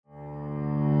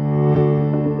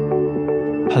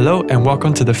Hello and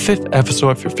welcome to the 5th episode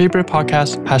of your favorite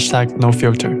podcast,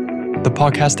 #NoFilter, the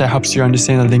podcast that helps you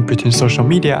understand the link between social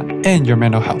media and your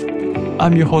mental health.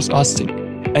 I'm your host, Austin,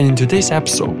 and in today's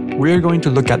episode, we are going to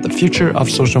look at the future of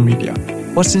social media,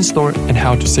 what's in store, and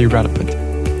how to stay relevant.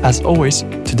 As always,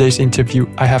 today's interview,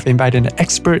 I have invited an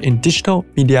expert in digital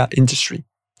media industry,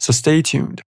 so stay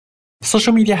tuned.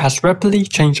 Social media has rapidly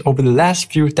changed over the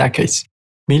last few decades.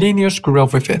 Millennials grew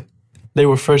up with it. They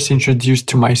were first introduced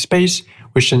to MySpace,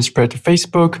 which then spread to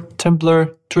Facebook,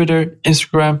 Tumblr, Twitter,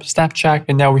 Instagram, Snapchat,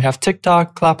 and now we have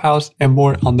TikTok, Clubhouse, and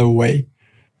more on the way.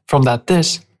 From that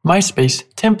disk, MySpace,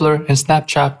 Tumblr, and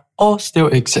Snapchat all still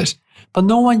exist, but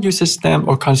no one uses them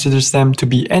or considers them to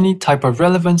be any type of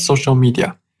relevant social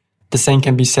media. The same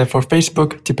can be said for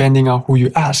Facebook, depending on who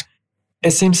you ask.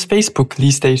 It seems Facebook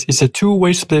these days is a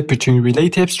two-way split between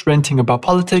relatives ranting about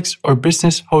politics or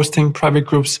business hosting private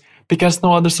groups because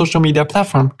no other social media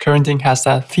platform currently has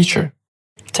that feature.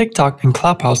 TikTok and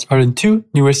Clubhouse are the two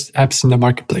newest apps in the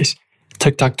marketplace.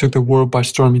 TikTok took the world by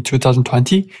storm in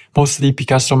 2020, mostly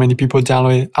because so many people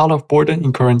downloaded it out of boredom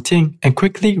in quarantine and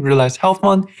quickly realized how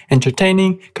fun,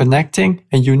 entertaining, connecting,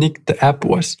 and unique the app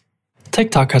was.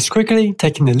 TikTok has quickly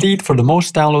taken the lead for the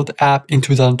most downloaded app in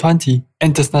 2020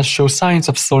 and does not show signs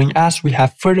of slowing as we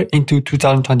head further into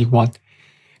 2021.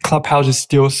 Clubhouse is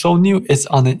still so new it's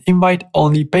on an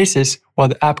invite-only basis while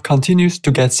the app continues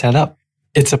to get set up.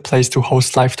 It's a place to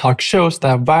host live talk shows that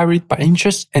are varied by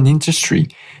interest and industry.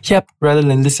 Yep, rather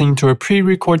than listening to a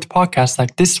pre-recorded podcast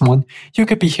like this one, you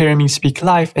could be hearing me speak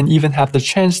live and even have the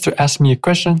chance to ask me a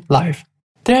question live.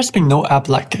 There has been no app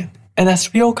like it. And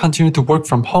as we all continue to work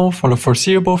from home for the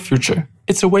foreseeable future,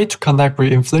 it's a way to connect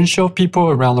with influential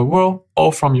people around the world,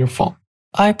 all from your phone.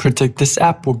 I predict this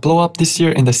app will blow up this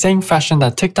year in the same fashion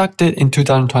that TikTok did in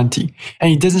 2020, and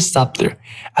it doesn't stop there.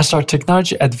 As our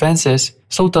technology advances,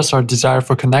 so does our desire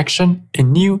for connection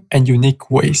in new and unique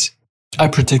ways. I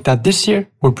predict that this year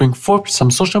will bring forth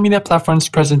some social media platforms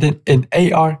present in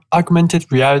AR, augmented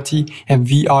reality, and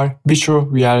VR, virtual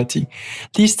reality.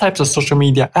 These types of social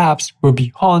media apps will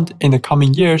be honed in the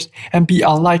coming years and be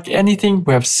unlike anything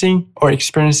we have seen or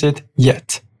experienced it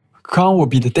yet. Gone will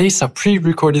be the days of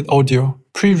pre-recorded audio,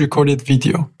 pre-recorded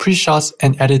video, pre-shots,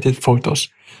 and edited photos.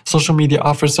 Social media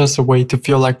offers us a way to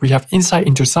feel like we have insight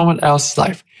into someone else's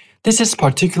life. This is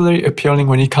particularly appealing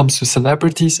when it comes to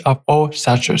celebrities of all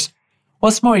statures.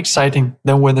 What's more exciting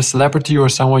than when a celebrity or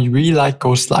someone you really like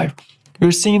goes live?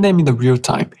 You're seeing them in the real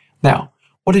time. Now,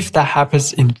 what if that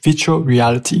happens in virtual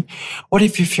reality? What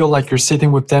if you feel like you're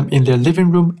sitting with them in their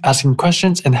living room, asking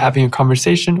questions and having a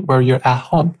conversation where you're at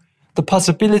home? The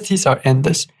possibilities are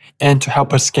endless. And to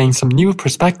help us gain some new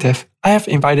perspective, I have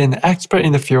invited an expert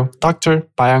in the field, Dr.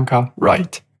 Bianca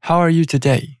Wright. How are you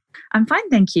today? I'm fine,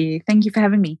 thank you. Thank you for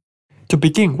having me. To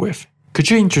begin with, could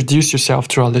you introduce yourself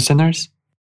to our listeners?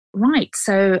 Right.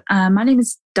 So my name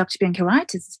is Dr. Bianca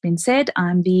Wright, as it's been said.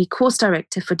 I'm the course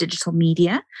director for digital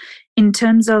media. In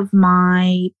terms of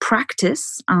my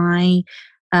practice, I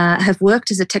have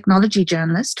worked as a technology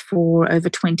journalist for over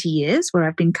 20 years, where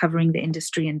I've been covering the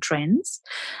industry and trends.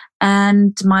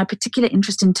 And my particular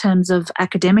interest in terms of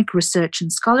academic research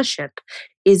and scholarship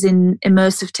is in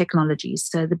immersive technologies.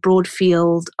 So the broad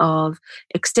field of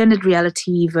extended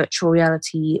reality, virtual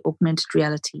reality, augmented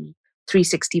reality,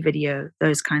 360 video,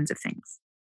 those kinds of things.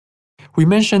 We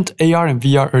mentioned AR and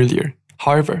VR earlier.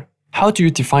 However, how do you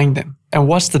define them? And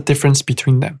what's the difference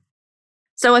between them?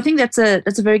 So I think that's a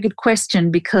very good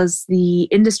question, because the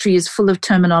industry is full of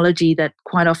terminology that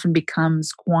quite often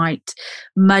becomes quite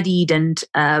muddied and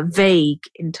vague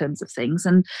in terms of things.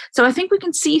 And so I think we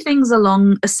can see things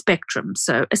along a spectrum.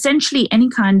 So essentially any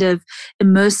kind of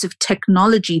immersive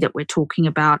technology that we're talking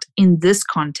about in this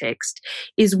context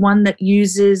is one that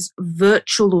uses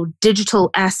virtual or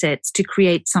digital assets to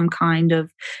create some kind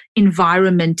of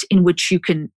environment in which you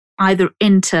can either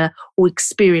enter or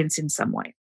experience in some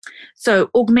way. So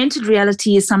augmented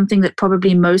reality is something that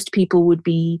probably most people would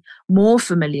be more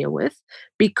familiar with,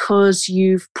 because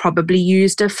you've probably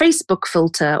used a Facebook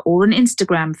filter or an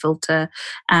Instagram filter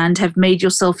and have made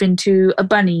yourself into a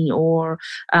bunny, or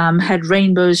had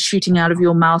rainbows shooting out of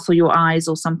your mouth or your eyes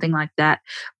or something like that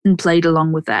and played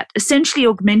along with that. Essentially,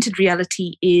 augmented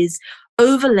reality is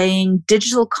overlaying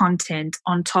digital content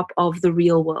on top of the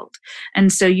real world.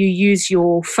 And so you use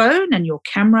your phone and your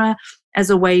camera as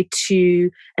a way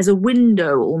to, as a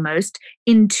window almost,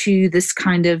 into this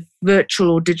kind of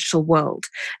virtual or digital world.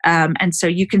 And so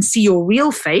you can see your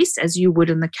real face as you would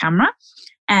in the camera,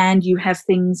 and you have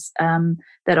things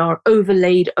that are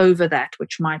overlaid over that,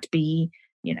 which might be,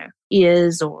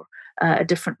 ears or a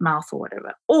different mouth or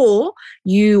whatever. Or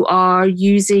you are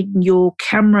using your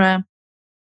camera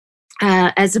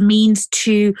as a means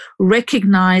to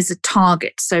recognize a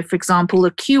target. So, for example,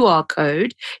 a QR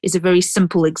code is a very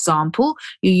simple example.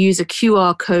 You use a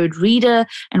QR code reader,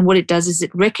 and what it does is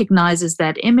it recognizes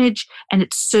that image and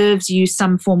it serves you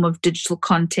some form of digital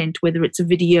content, whether it's a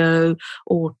video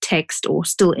or text or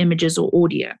still images or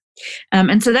audio.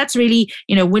 And so that's really,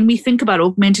 when we think about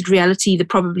augmented reality,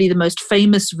 probably the most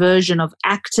famous version of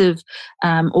active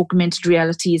augmented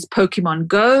reality is Pokemon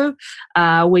Go,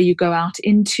 where you go out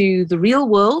into the real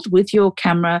world with your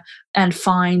camera and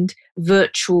find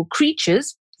virtual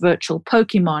creatures, virtual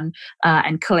Pokemon,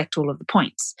 and collect all of the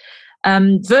points.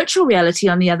 Virtual reality,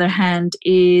 on the other hand,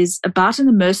 is about an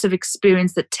immersive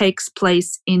experience that takes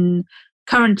place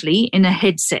currently in a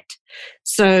headset.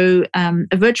 So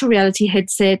a virtual reality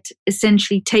headset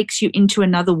essentially takes you into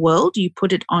another world. You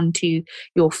put it onto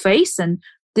your face, and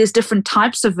there's different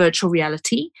types of virtual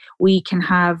reality. We can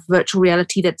have virtual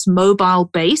reality that's mobile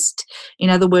based. In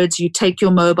other words, you take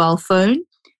your mobile phone,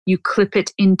 you clip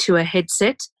it into a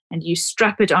headset, and you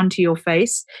strap it onto your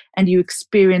face and you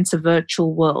experience a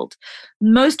virtual world.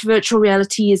 Most virtual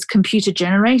reality is computer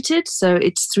generated, so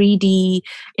it's 3D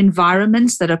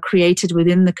environments that are created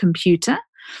within the computer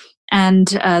and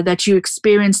that you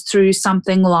experience through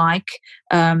something like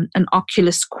an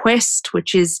Oculus Quest,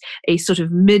 which is a sort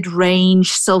of mid-range,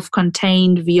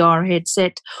 self-contained VR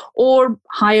headset, or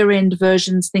higher-end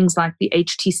versions, things like the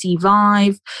HTC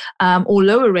Vive, or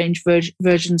lower-range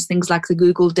versions, things like the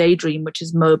Google Daydream, which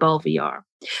is mobile VR.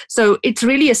 So it's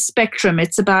really a spectrum.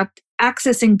 It's about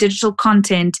accessing digital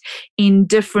content in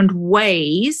different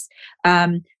ways.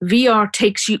 VR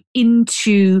takes you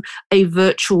into a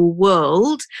virtual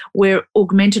world where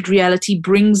augmented reality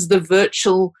brings the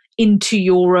virtual into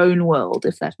your own world,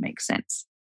 if that makes sense.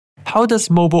 How does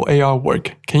mobile AR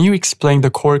work? Can you explain the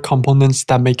core components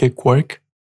that make it work?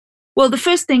 Well, the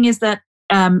first thing is that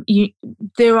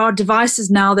there are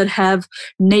devices now that have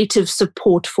native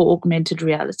support for augmented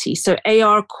reality. So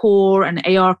ARCore and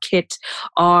ARKit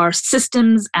are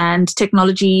systems and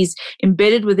technologies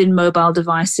embedded within mobile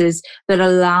devices that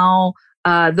allow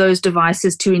those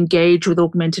devices to engage with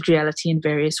augmented reality in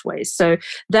various ways. So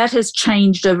that has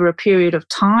changed over a period of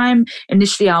time.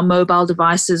 Initially, our mobile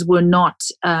devices were not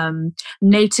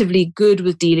natively good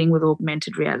with dealing with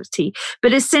augmented reality.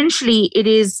 But essentially, it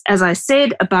is, as I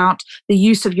said, about the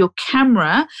use of your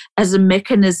camera as a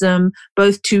mechanism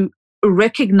both to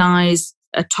recognize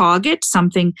a target,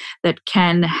 something that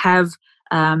can have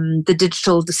the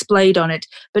digital displayed on it,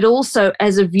 but also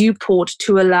as a viewport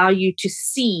to allow you to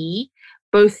see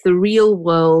both the real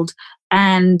world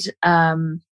and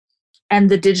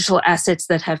the digital assets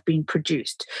that have been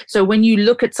produced. So when you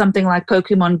look at something like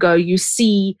Pokemon Go, you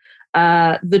see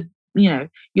the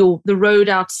road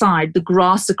outside, the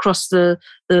grass across the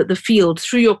field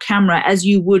through your camera, as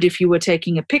you would if you were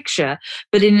taking a picture.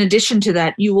 But in addition to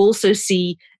that, you also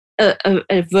see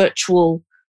a virtual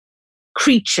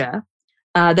creature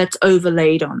that's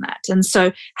overlaid on that. And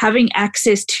so having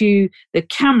access to the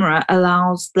camera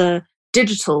allows the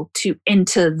digital to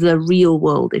enter the real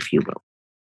world, if you will.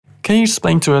 Can you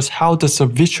explain to us how does a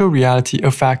virtual reality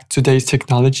affect today's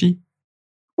technology?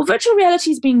 Well, virtual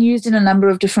reality is being used in a number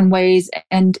of different ways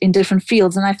and in different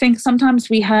fields. And I think sometimes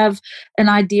we have an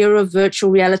idea of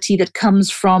virtual reality that comes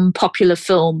from popular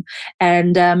film.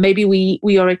 And maybe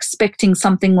we are expecting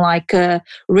something like a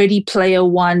Ready Player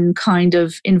One kind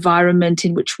of environment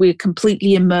in which we're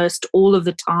completely immersed all of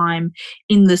the time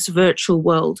in this virtual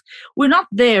world. We're not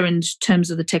there in terms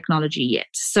of the technology yet.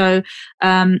 So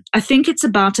I think it's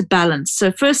about a balance.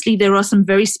 So firstly, there are some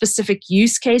very specific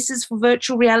use cases for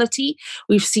virtual reality.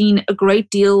 We've seen a great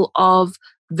deal of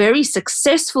very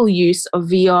successful use of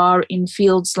VR in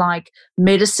fields like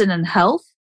medicine and health,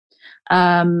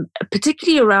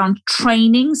 particularly around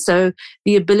training. So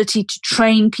the ability to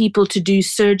train people to do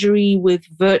surgery with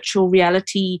virtual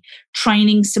reality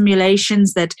training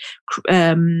simulations that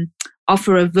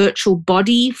offer a virtual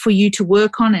body for you to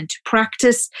work on and to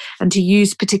practice and to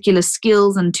use particular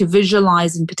skills and to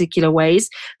visualize in particular ways.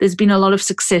 There's been a lot of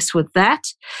success with that.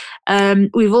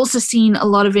 We've also seen a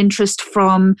lot of interest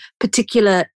from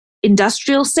particular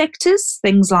industrial sectors,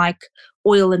 things like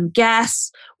oil and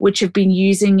gas, which have been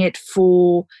using it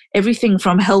for everything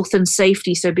from health and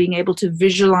safety. So being able to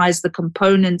visualize the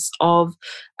components of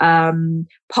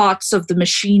parts of the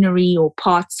machinery or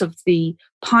parts of the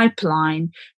pipeline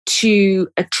to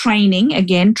a training.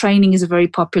 Again, training is a very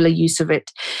popular use of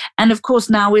it. And of course,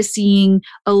 now we're seeing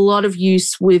a lot of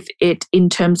use with it in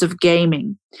terms of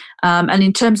gaming. And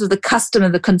in terms of the customer,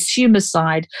 the consumer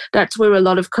side, that's where a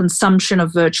lot of consumption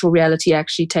of virtual reality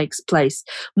actually takes place,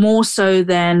 more so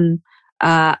than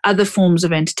other forms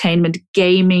of entertainment.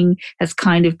 Gaming has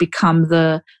kind of become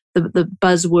the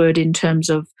buzzword in terms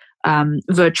of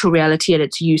virtual reality and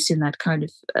its use in that kind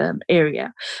of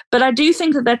area. But I do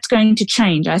think that that's going to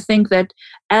change. I think that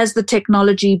as the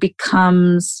technology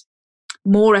becomes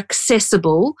more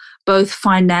accessible, both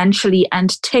financially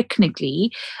and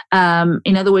technically.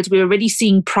 In other words, we're already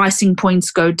seeing pricing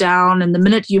points go down, and the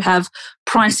minute you have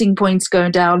pricing points go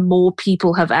down, more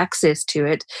people have access to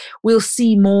it. We'll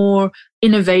see more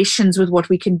innovations with what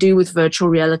we can do with virtual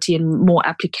reality and more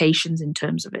applications in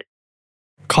terms of it.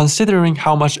 Considering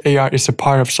how much AR is a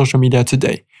part of social media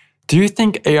today, do you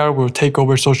think AR will take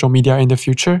over social media in the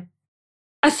future?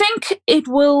 I think it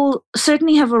will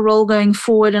certainly have a role going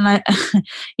forward. And I,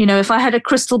 if I had a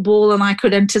crystal ball and I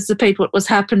could anticipate what was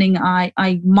happening,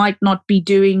 I might not be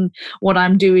doing what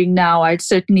I'm doing now. I'd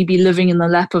certainly be living in the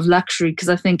lap of luxury, because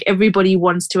I think everybody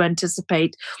wants to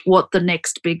anticipate what the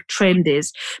next big trend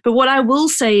is. But what I will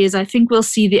say is I think we'll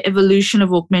see the evolution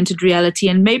of augmented reality,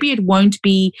 and maybe it won't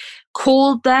be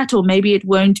called that, or maybe it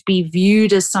won't be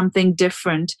viewed as something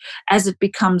different as it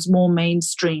becomes more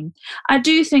mainstream. I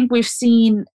do think we've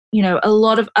seen, a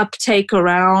lot of uptake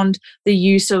around the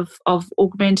use of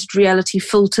augmented reality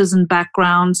filters and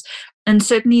backgrounds. And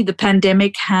certainly the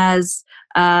pandemic has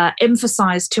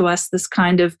emphasized to us this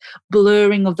kind of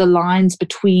blurring of the lines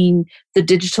between the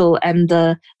digital and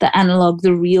the analog,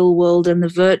 the real world and the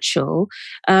virtual.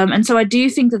 And so I do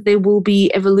think that there will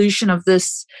be evolution of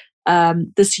this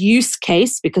use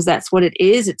case, because that's what it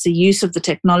is. It's a use of the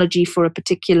technology for a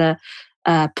particular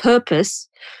purpose.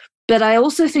 But I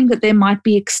also think that there might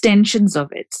be extensions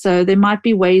of it. So there might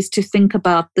be ways to think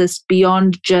about this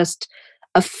beyond just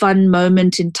a fun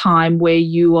moment in time where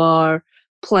you are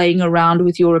playing around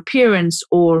with your appearance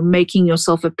or making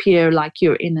yourself appear like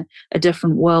you're in a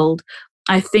different world.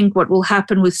 I think what will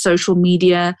happen with social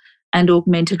media and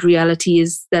augmented reality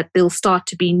is that there'll start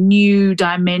to be new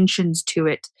dimensions to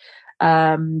it.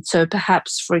 So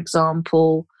perhaps, for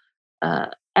example,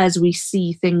 as we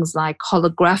see things like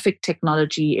holographic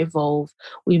technology evolve,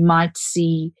 we might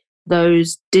see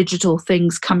those digital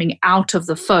things coming out of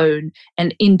the phone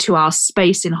and into our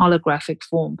space in holographic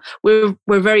form. We're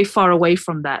very far away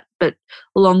from that, but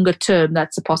longer term,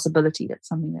 that's a possibility. That's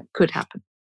something that could happen.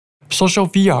 Social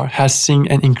VR has seen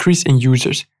an increase in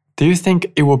users. Do you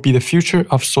think it will be the future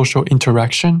of social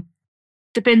interaction?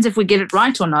 Depends if we get it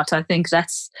right or not. I think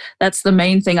that's the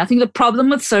main thing. I think the problem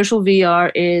with social VR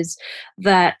is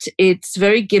that it's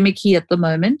very gimmicky at the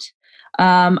moment.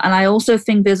 And I also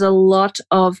think there's a lot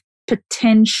of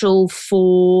potential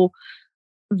for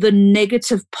the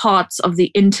negative parts of the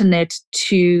internet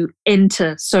to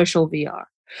enter social VR.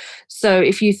 So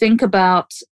if you think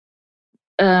about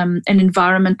an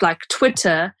environment like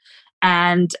Twitter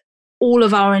and all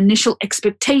of our initial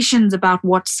expectations about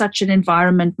what such an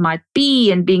environment might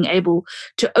be and being able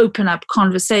to open up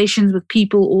conversations with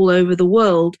people all over the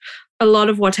world, a lot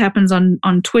of what happens on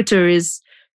Twitter is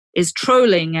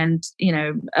trolling and,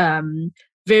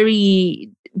 very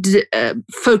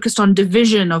focused on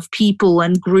division of people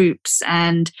and groups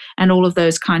and all of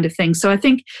those kind of things. So I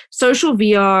think social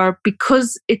VR,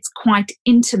 because it's quite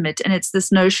intimate and it's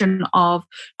this notion of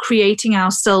creating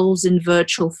ourselves in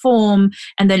virtual form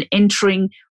and then entering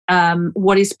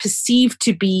what is perceived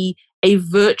to be a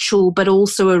virtual but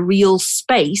also a real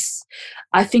space,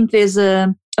 I think there's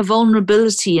a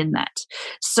vulnerability in that.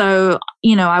 So,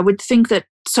 I would think that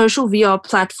social VR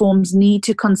platforms need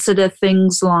to consider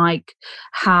things like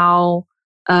how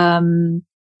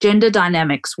gender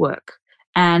dynamics work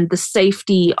and the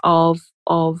safety of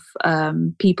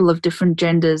people of different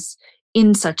genders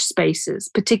in such spaces,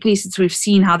 particularly since we've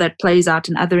seen how that plays out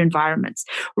in other environments,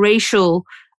 racial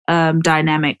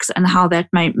dynamics and how that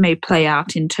may play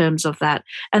out in terms of that.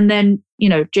 And then,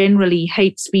 generally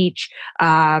hate speech,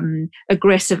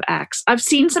 aggressive acts. I've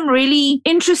seen some really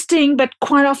interesting but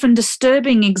quite often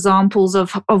disturbing examples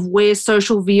of where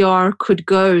social VR could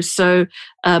go. So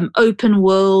open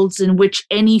worlds in which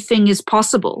anything is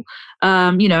possible.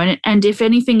 And if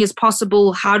anything is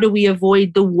possible, how do we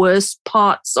avoid the worst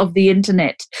parts of the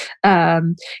internet?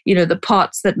 The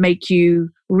parts that make you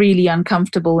really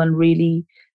uncomfortable and really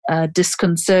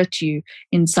disconcert you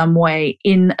in some way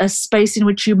in a space in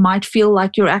which you might feel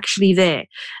like you're actually there.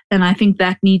 And I think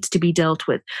that needs to be dealt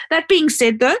with. That being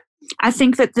said, though, I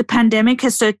think that the pandemic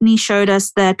has certainly showed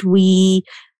us that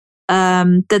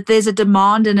that there's a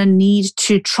demand and a need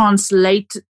to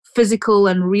translate physical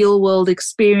and real world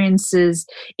experiences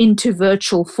into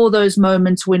virtual for those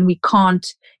moments when we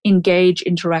can't engage,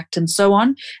 interact, and so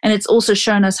on. And it's also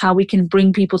shown us how we can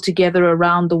bring people together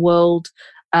around the world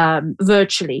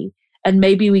virtually, and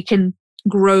maybe we can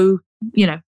grow,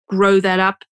 grow that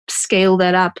up, scale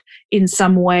that up in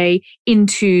some way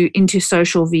into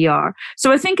social VR.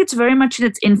 So I think it's very much in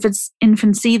its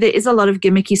infancy. There is a lot of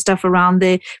gimmicky stuff around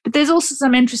there, but there's also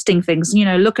some interesting things.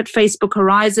 Look at Facebook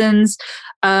Horizons,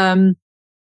 the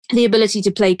ability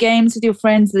to play games with your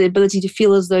friends, the ability to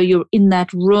feel as though you're in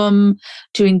that room,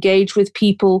 to engage with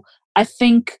people. I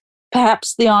think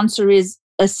perhaps the answer is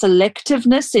a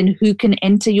selectiveness in who can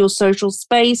enter your social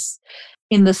space,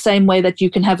 in the same way that you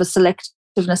can have a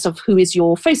selectiveness of who is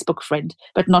your Facebook friend,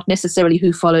 but not necessarily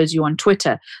who follows you on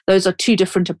Twitter. Those are two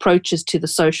different approaches to the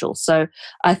social. So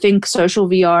I think social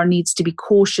VR needs to be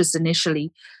cautious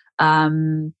initially,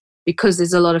 because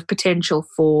there's a lot of potential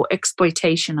for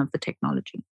exploitation of the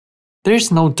technology. There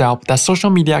is no doubt that social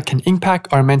media can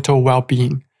impact our mental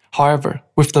well-being. However,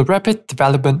 with the rapid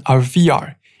development of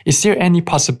VR, is there any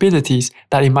possibilities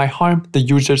that it might harm the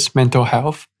user's mental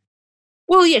health?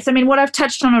 Well, yes. I mean, what I've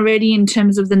touched on already in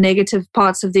terms of the negative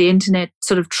parts of the internet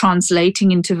sort of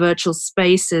translating into virtual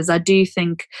spaces, I do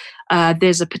think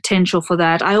there's a potential for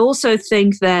that. I also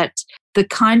think that the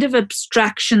kind of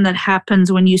abstraction that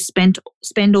happens when you spend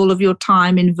all of your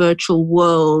time in virtual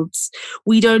worlds,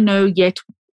 we don't know yet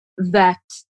that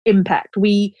impact.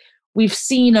 We've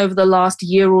seen over the last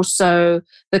year or so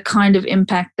the kind of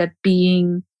impact that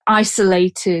being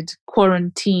isolated,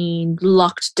 quarantined,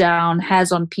 locked down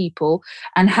has on people,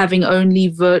 and having only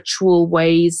virtual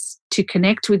ways to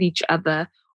connect with each other,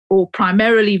 or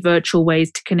primarily virtual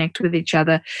ways to connect with each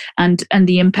other, and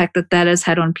the impact that has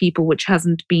had on people, which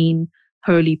hasn't been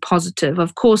wholly positive.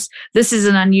 Of course, this is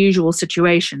an unusual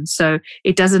situation, so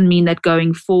it doesn't mean that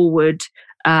going forward,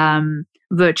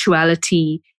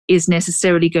 virtuality is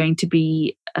necessarily going to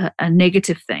be a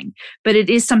negative thing. But it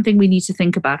is something we need to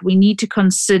think about. We need to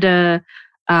consider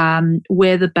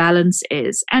where the balance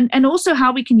is, and also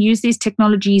how we can use these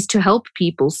technologies to help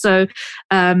people. So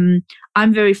I'm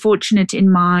very fortunate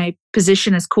in my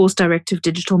position as course director of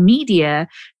digital media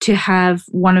to have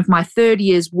one of my third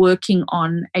years working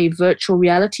on a virtual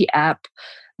reality app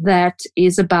that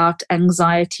is about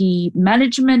anxiety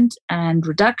management and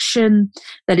reduction,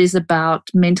 that is about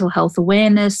mental health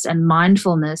awareness and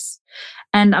mindfulness.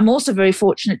 And I'm also very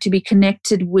fortunate to be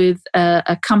connected with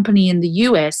a company in the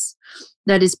US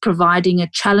that is providing a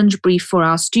challenge brief for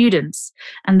our students.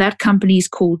 And that company is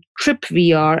called Trip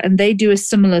VR, and they do a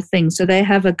similar thing. So they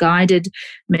have a guided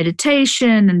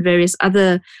meditation and various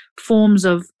other forms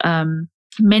of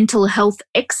mental health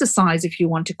exercise, if you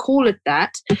want to call it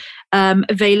that,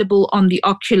 available on the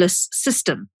Oculus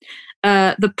system.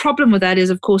 The problem with that is,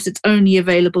 of course, it's only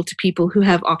available to people who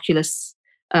have Oculus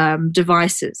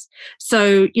devices.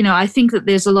 So, I think that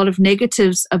there's a lot of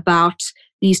negatives about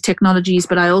these technologies,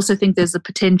 but I also think there's a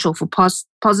potential for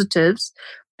positives,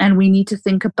 and we need to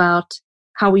think about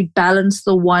how we balance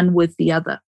the one with the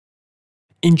other.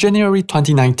 In January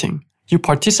 2019, you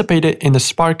participated in the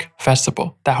Spark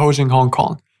Festival that holds in Hong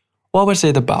Kong. What was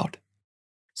it about?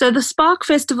 So the Spark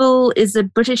Festival is a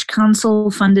British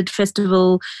Council-funded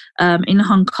festival in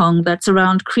Hong Kong that's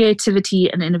around creativity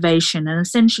and innovation. And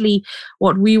essentially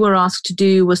what we were asked to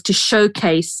do was to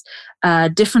showcase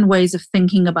different ways of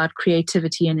thinking about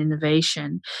creativity and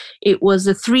innovation. It was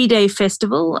a 3-day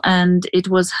festival, and it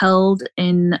was held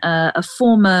in a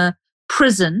former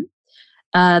prison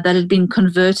that had been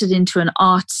converted into an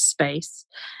arts space.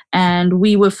 And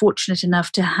we were fortunate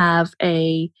enough to have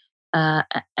an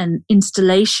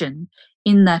installation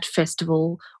in that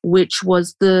festival, which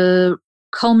was the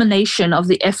culmination of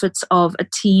the efforts of a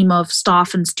team of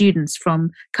staff and students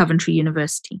from Coventry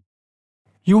University.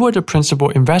 You were the principal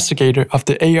investigator of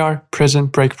the AR Prison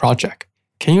Break project.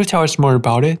 Can you tell us more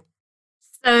about it?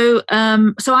 So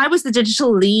I was the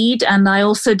digital lead, and I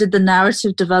also did the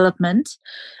narrative development.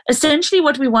 Essentially,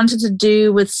 what we wanted to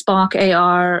do with Spark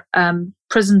AR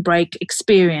Prison Break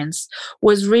experience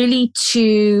was really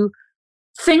to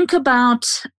think about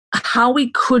how we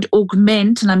could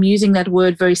augment, and I'm using that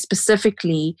word very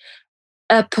specifically,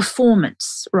 a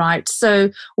performance, right? So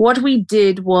what we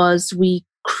did was we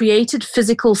created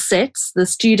physical sets. The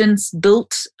students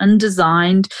built and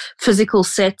designed physical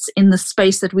sets in the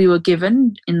space that we were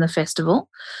given in the festival.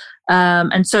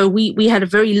 And so we had a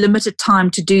very limited time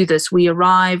to do this. We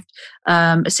arrived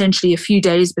essentially a few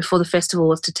days before the festival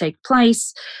was to take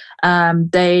place.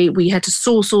 We had to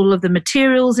source all of the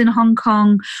materials in Hong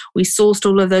Kong. We sourced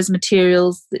all of those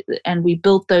materials and we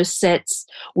built those sets.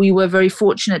 We were very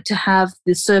fortunate to have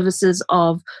the services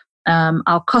of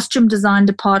our costume design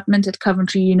department at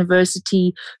Coventry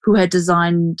University, who had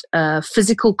designed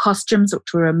physical costumes,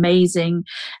 which were amazing.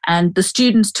 And the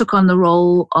students took on the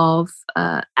role of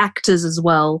actors as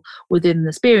well within the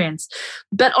experience.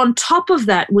 But on top of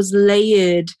that was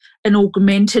layered an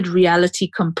augmented reality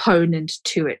component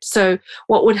to it. So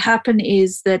what would happen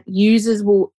is that users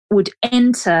would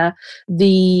enter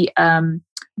the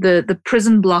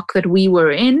prison block that we were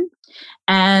in,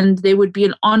 and there would be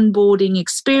an onboarding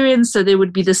experience. So there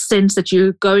would be the sense that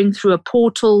you're going through a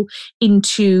portal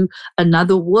into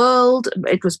another world.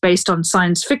 It was based on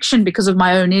science fiction because of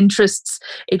my own interests.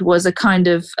 It was a kind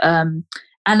of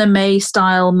anime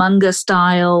style, manga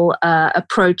style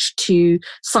approach to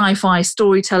sci-fi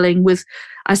storytelling with,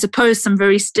 I suppose, some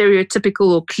very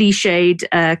stereotypical or cliched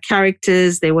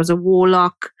characters. There was a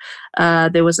warlock,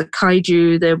 there was a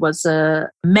kaiju, there was a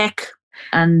mech,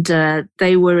 and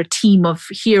they were a team of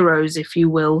heroes, if you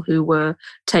will, who were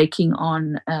taking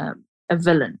on a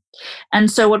villain. And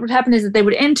so what would happen is that they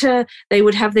would enter, they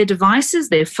would have their devices,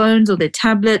 their phones or their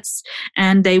tablets,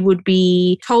 and they would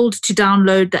be told to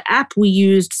download the app. We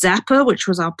used Zapper, which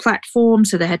was our platform,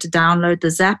 so they had to download the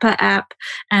Zapper app,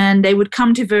 and they would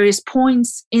come to various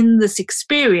points in this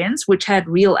experience, which had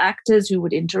real actors who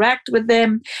would interact with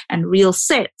them and real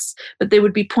sets. But there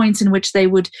would be points in which they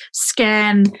would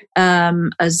scan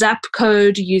a Zap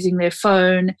code using their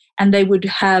phone, and they would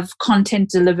have content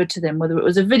delivered to them, whether it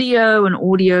was a video, an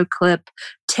audio clip,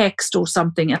 text, or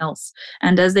something else.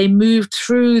 And as they moved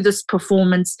through this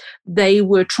performance, they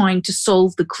were trying to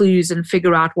solve the clues and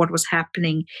figure out what was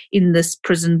happening in this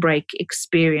prison break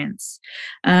experience.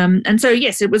 And so,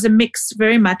 yes, it was a mix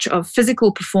very much of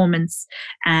physical performance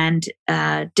and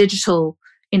digital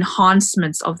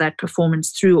enhancements of that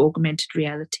performance through augmented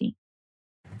reality.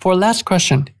 For our last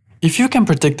question, if you can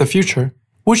predict the future,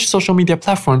 which social media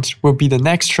platforms will be the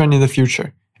next trend in the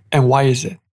future, and why is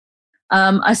it?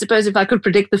 I suppose if I could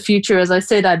predict the future, as I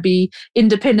said, I'd be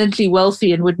independently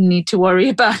wealthy and wouldn't need to worry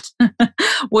about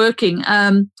working.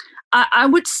 I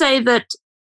would say that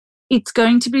it's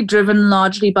going to be driven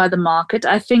largely by the market.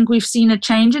 I think we've seen a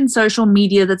change in social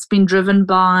media that's been driven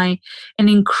by an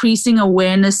increasing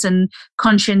awareness and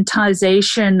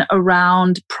conscientization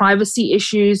around privacy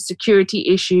issues, security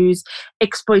issues,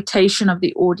 exploitation of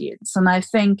the audience. And I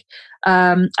think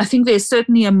there's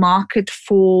certainly a market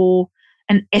for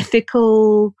an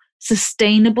ethical,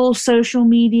 sustainable social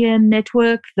media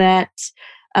network that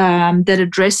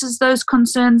addresses those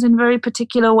concerns in very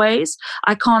particular ways.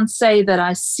 I can't say that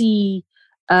I see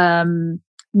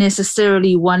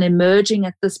necessarily one emerging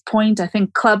at this point. I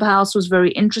think Clubhouse was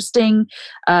very interesting.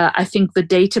 I think the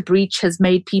data breach has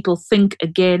made people think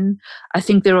again. I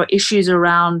think there are issues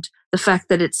around the fact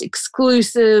that it's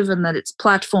exclusive and that it's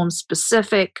platform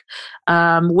specific,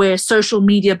 where social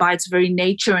media by its very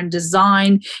nature and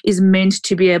design is meant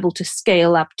to be able to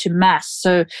scale up to mass.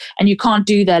 So, and you can't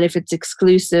do that if it's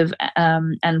exclusive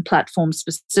and platform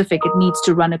specific. It needs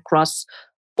to run across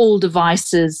all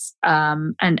devices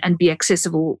and be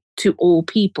accessible to all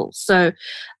people. So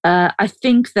I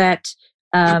think that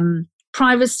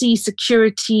privacy,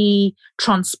 security,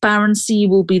 transparency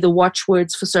will be the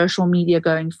watchwords for social media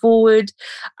going forward.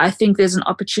 I think there's an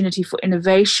opportunity for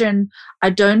innovation. I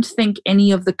don't think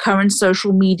any of the current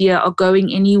social media are going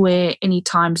anywhere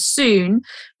anytime soon.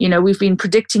 You know, we've been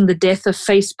predicting the death of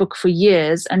Facebook for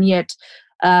years, and yet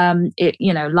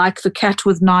like the cat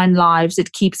with 9 lives,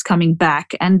 it keeps coming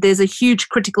back. And there's a huge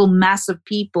critical mass of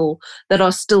people that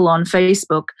are still on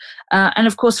Facebook. And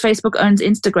of course, Facebook owns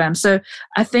Instagram. So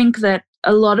I think that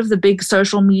a lot of the big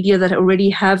social media that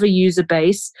already have a user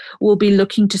base will be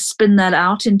looking to spin that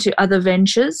out into other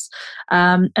ventures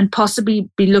and possibly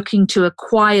be looking to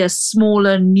acquire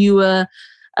smaller, newer,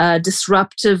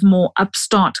 disruptive, more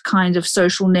upstart kind of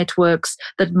social networks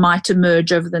that might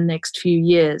emerge over the next few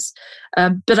years.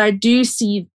 But I do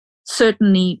see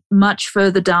certainly much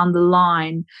further down the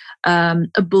line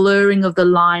a blurring of the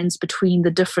lines between the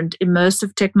different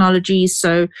immersive technologies.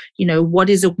 So, you know, what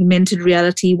is augmented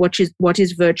reality? What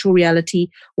is virtual reality?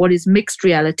 What is mixed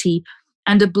reality?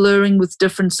 And a blurring with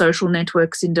different social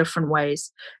networks in different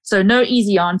ways. So no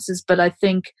easy answers, but I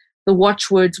think the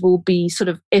watchwords will be sort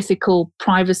of ethical,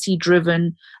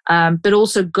 privacy-driven, but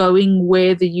also going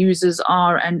where the users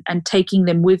are and taking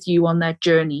them with you on that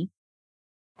journey.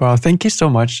 Well, thank you so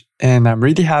much. And I'm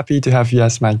really happy to have you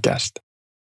as my guest.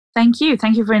 Thank you.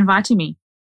 Thank you for inviting me.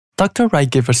 Dr. Wright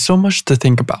gave us so much to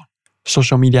think about.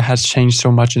 Social media has changed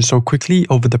so much and so quickly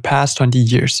over the past 20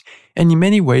 years. And in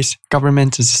many ways,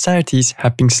 governments and societies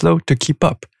have been slow to keep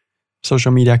up.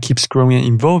 Social media keeps growing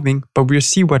and evolving, but we'll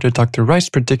see whether Dr. Wright's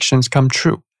predictions come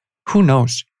true. Who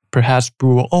knows? perhaps we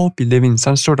will all be living in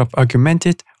some sort of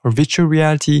augmented or virtual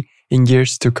reality in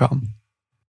years to come.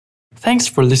 Thanks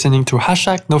for listening to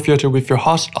 #NoFilter with your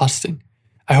host, Austin.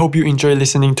 I hope you enjoy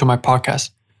listening to my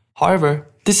podcast. However,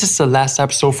 this is the last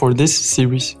episode for this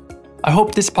series. I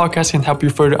hope this podcast can help you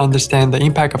further understand the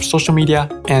impact of social media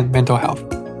and mental health.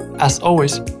 As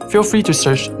always, feel free to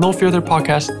search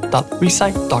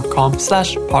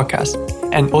nofilterpodcast.wixsite.com/podcast,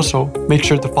 and also make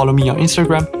sure to follow me on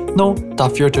Instagram,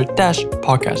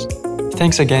 no.filter-podcast.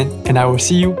 Thanks again, and I will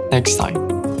see you next time.